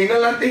kom uit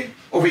Engeland uit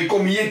of hy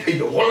kom hier uit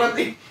Holland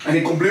uit en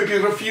hy kom bly op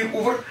die rivier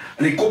oor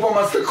en hy koop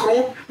 'n stuk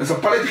grond, dis 'n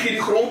pallet gee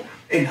die grond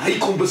en hy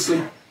kom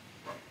besluit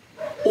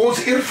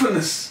ons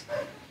erfenis.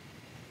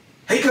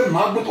 Hy kan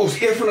maak met ons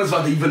erfenis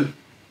wat hy wil.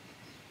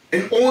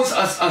 En ons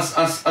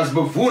as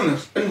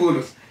bewoners,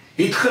 inwoners,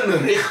 het geen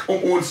reg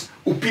om ons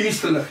opinies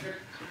te lig.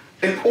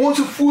 En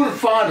onze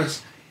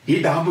voorvaders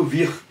het daar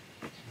beweeg.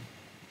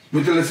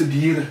 moet hulle se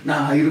diere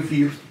na hy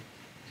rivier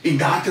en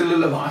daar het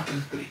hulle water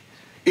gekry.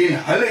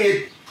 En hulle het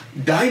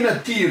daai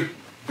natuur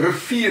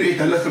rivier het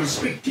hulle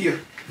gerespekteer.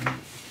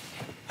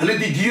 Hulle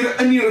die diere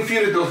in die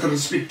rivier het hulle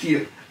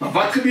gerespekteer. Maar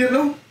wat gebeur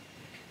nou?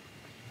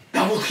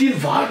 Daar word geen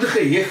waarde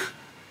geheg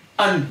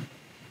aan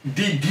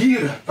die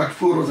diere wat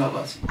voor ons al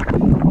was.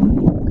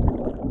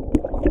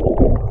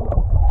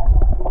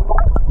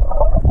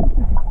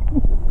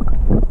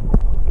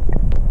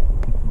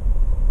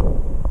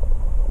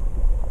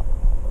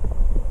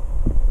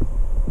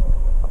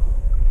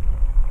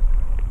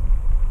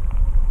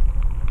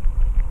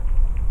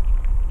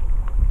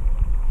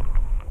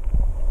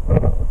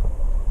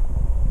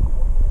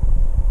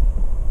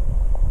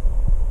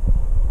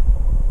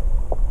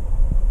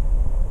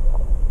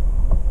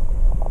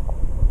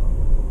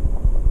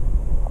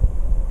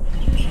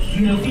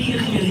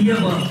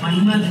 Maar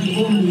niemand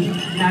die om nie.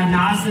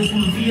 Daarnaast is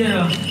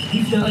riviere.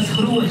 Liefde is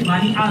groot,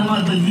 maar niet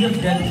allemaal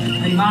beleef dit.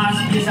 My ma is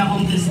bezig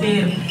om te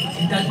sterf.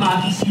 En dat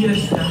maak die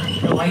seerste.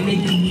 Nou hy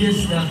net die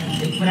meeste.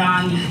 Ek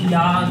vraag nie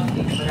gejaag,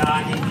 ek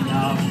vraag nie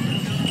gejaag.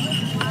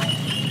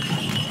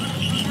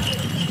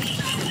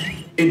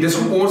 En dis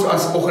om ons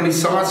as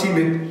organisasie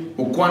met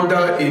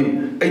Ukwanda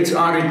en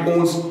Esau het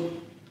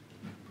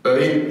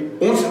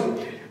ons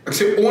ek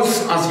sê ons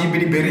as hier by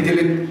die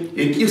Barrydale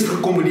het eers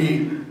gekom met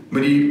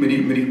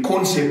die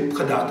konsep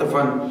gedagte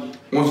van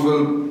ons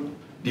wil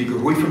die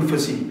rooi van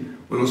visie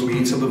wil ons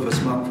mense bewus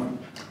maak van.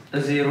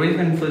 Is die rooi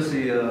van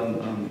visie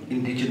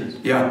indigenous?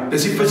 Ja,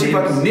 dis die visie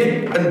wat net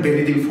in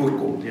Barrydale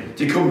voorkom.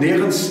 Jy kom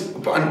nergens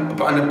op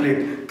 'n ander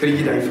plek kry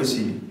jy daai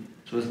visie.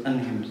 Soos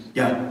inheems.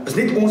 Ja, is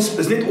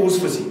net ons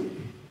visie.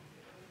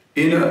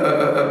 En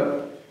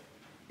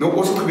nou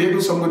ons het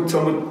gewerk saam met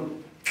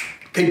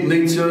Cape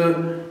Nature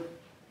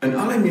en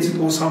alle mense het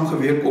ons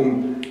saamgewerk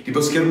om die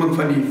beskerming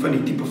van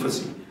die tipe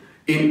visie.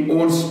 En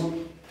ons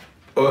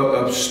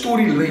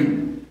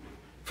storylyn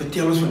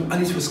vertel ons van al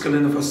die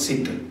verskillende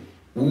fasette.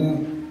 Hoe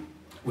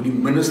die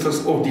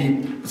ministers of die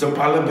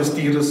munisipale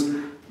bestuurders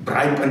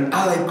bruik en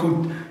al die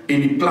goed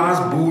en die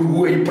plaasboer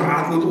hoe hy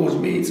praat met ons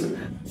mense.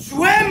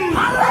 Swem!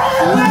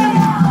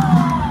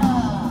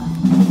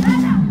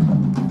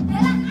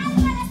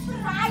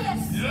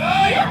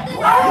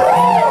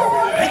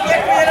 Ek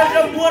het weer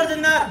 'n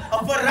moordenaar,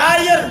 'n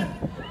verraaier.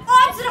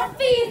 Ons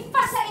rivier,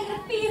 visse en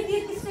rivier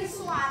is so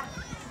swaar.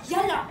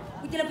 Julle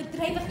moet julle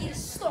bedrywig hier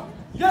stop.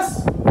 Yes!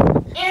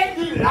 En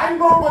die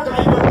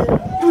landboubedryf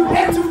doen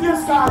net soveel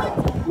skade.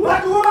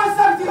 Wat hoe was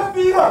dat die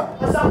riviere?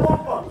 Is dat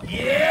pompe?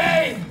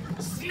 Yay!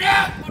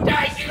 Snap, moet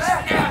hy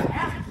snap.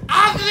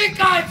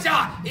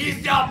 Agriculture is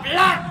the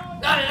blood,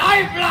 the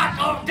lifeblood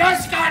of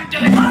this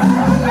country.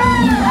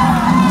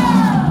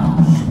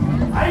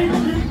 Hy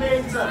lief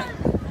mense.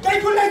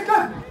 Kyk hoe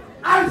lekker.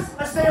 Alles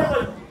is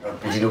segel.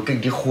 Jy sien ook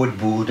kyk die groot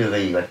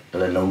boerdery wat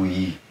hulle nou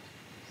hier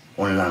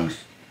onlangs.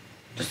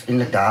 Dis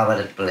inderdaad waar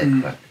dit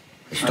plek wat.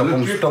 Stop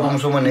hom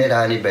sommer net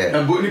daar in die berg.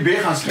 En bo in die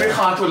berg gaan twee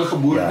gate hulle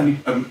geboor in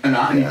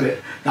die berg.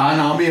 Daar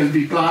naby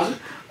die plaas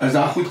is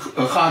daar goed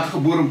gate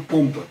geboor en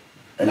pompe.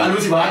 En dan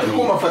moet die water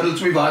kom maar vat hulle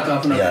twee water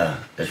af. Ja,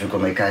 dis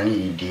hoekom ek kan nie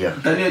idee.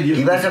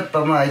 Die was op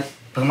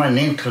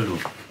permanent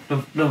geloof.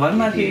 Wat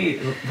maak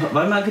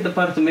die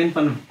departement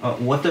van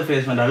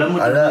Waterface want hulle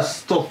moet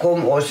stop.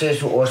 Kom ons sê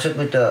so ons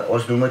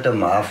noem dit 'n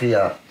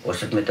mafia, ons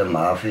sit met 'n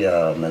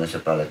mafia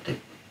munisipaliteit.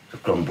 So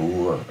klomp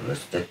boere, hulle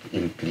sit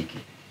in klikkie.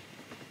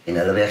 En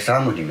hulle werk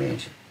saam met die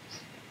mense.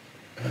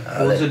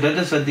 So dit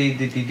is wat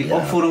die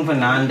opvoering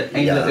vanaand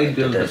eintlik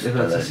uitbeeld is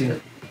wat ze zien.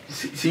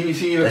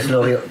 Zie je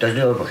dat is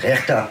nou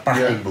regte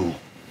apartheid boer.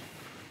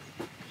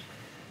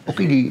 Ook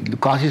die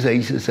locaties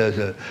is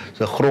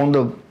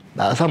gronden,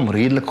 dat is een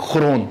redelijk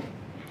grond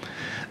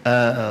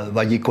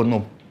waar je kon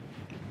op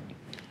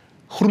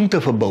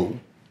groente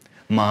verbouwen.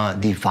 Maar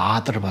die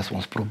water was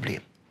ons probleem.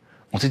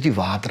 Ons het die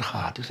water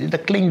gehad. Dus in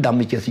dat klein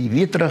dammetje, als je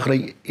weer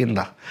terugrijdt een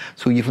dag,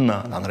 zo je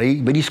dan rij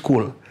je bij die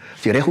school.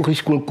 Als je recht op die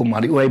school komt,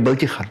 maar die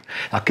bultje gaat,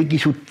 dan kijk je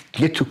zo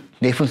net zo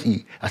nevens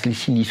je, als je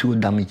ziet zo'n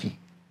dammetje.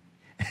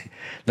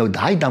 Nou,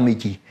 dat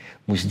dammetje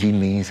moest die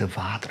mensen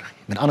water geven.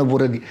 Met andere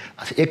woorden,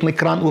 als ik mijn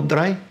kraan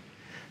opdraai,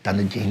 dan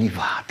heb je niet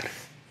water.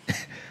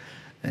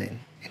 En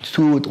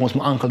zo het ons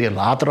aangeleerd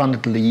water aan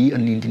het hier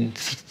in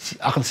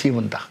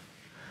 1978.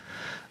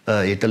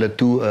 Het hulle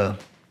toe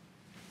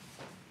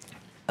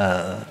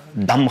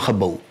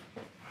damgebouw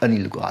in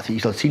die locatie. Je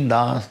zult zien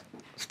daar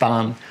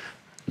staan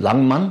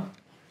Langman,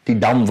 die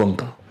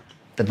damwinkel.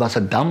 Dat was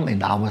een dam en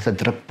daar was een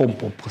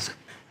drukpomp opgezet.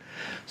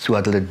 Zo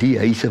hadden hulle die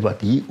huizen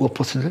wat hier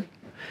opgezet is.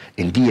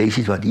 En die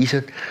huisjes wat hier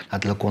zit,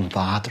 dat hulle kon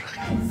water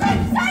geven.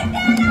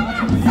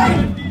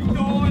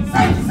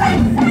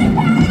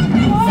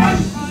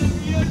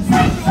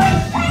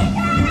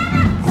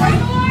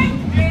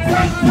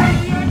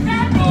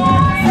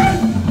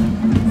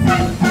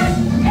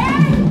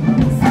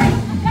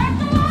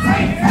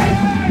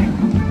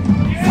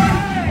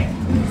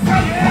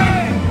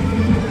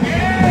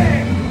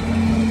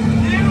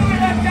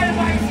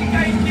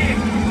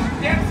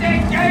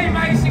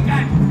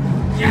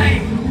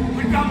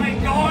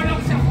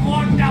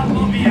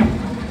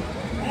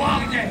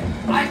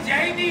 Als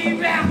jij niet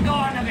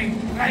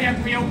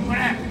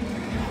Pret.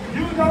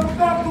 You don't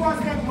talk to us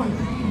that way.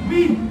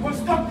 We will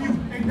stop you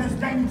and this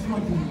damage you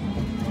are doing.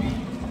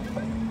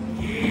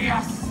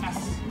 Jezus.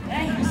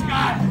 Hey,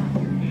 Skat.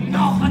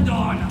 Nog een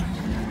donor.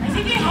 Is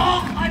het niet?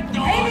 Nog een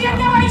donor. Hey, wie heb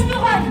jou huis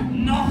toe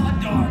gaan? Nog een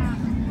donor.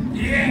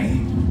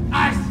 Jee,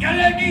 als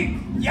jullie niet,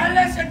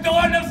 jullie zijn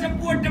donor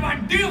supporten van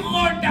die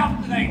grond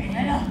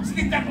afkrijgen.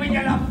 Schiet ik met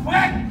jullie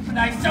vrek, dat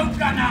hij zout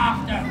kan naar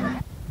achter.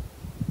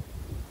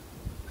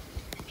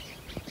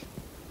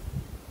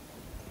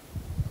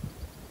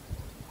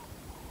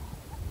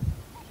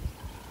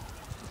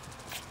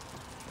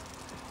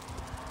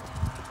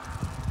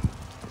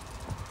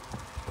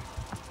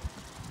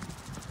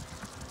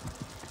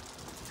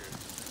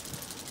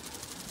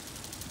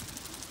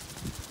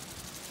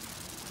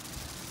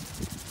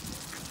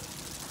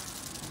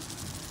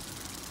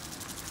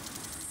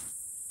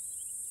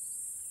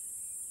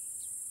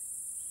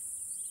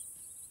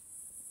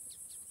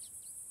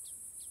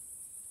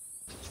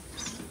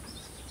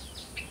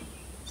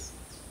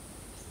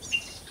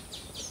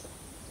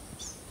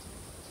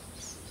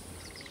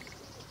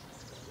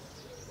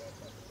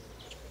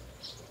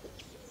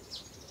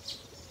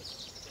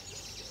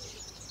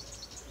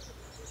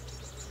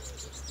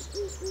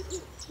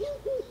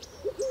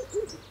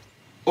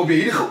 Op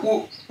die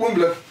huidige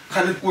oomblik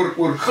gaan dit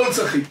oor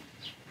gulsigheid.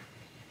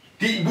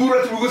 Die boer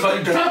wat vroeger van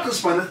die draad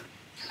gespan het,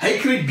 hy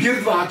kry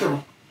beerdwater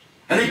op.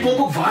 En hy pomp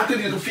ook water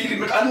in die rivier.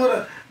 Met ander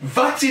woorde,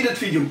 wat sê dit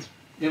vir jou?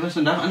 Jy was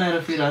vandag in die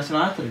rivier, daar is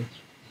water.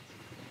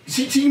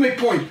 Sien my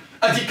point.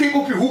 As jy kyk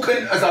op die hoek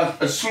in, is daar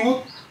 'n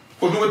sloot,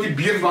 of noem dit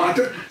die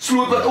beerdwater,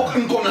 sloot wat ook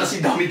inkom na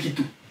die dammetjie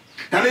toe.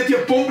 Dan het jy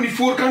 'n pomp aan die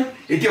voorkant,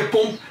 het jy 'n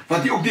pomp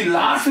wat jy ook die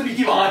laaste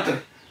bietjie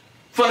water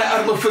van 'n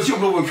arme visie op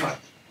wil vat.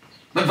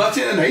 Maar wat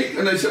sê en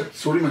hy sê,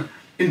 sorry man,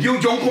 en die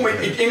jong kom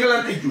uit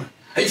Engeland uit man.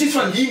 Hy sê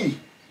van hier nie.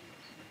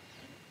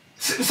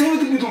 Sê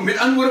wat ek bedoel, met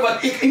ander woorde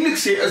wat ek eintlik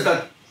sê is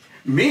dat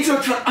mense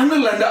wat van ander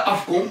lande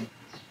afkom,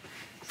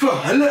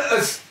 vir hulle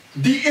is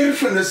die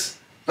erfenis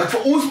wat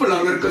vir ons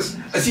belangrik is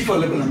nie vir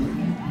hulle belangrik.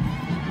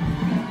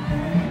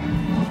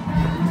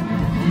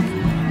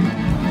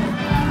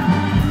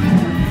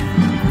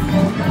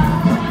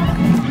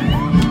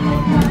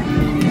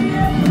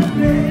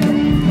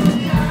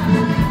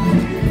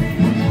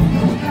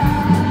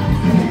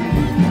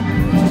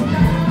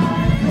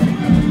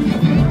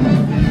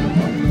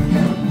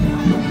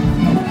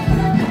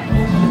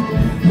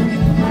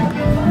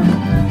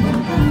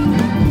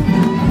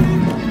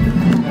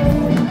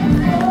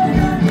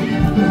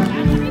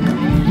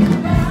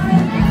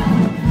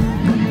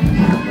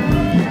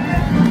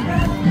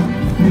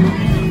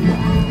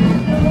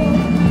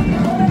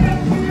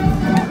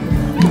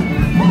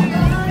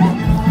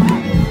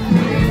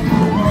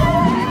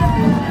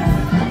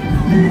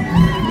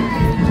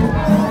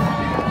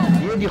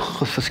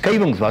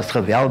 Verskywings was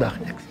geweldig.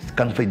 Ek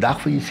kan vandag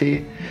vir julle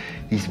sê,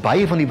 hier's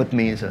baie van die wat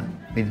mense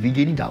met wie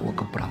jy nie daaroor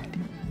kan praat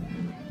nie.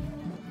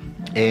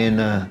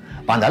 En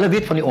want hulle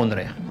weet van die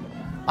onreg.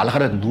 Hulle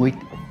gaan dit nooit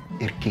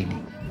erken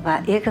nie.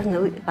 Maar ek is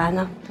nou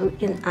bijna toe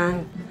in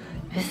aan.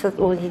 Dus dat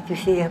ons niet te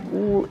zeggen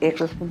hoe ik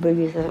was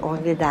probeer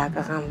ons die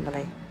dagen gaan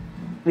brengen.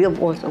 Wie op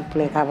ons op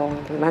plek hebben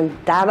we. Want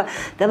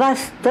dat was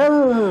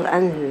stil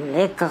en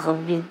lekker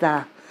gebied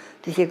daar.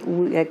 Dus ik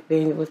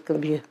weet niet wat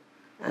gebeurt.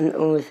 En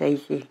ons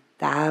huisje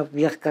daar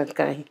weer kan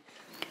krijgen.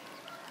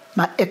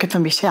 Maar ik heb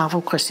van mezelf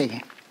ook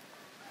gezegd.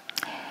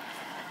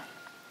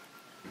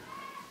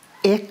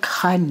 Ik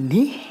ga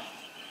niet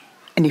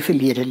in die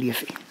verleden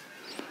leven.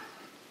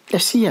 Dat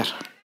is zeer.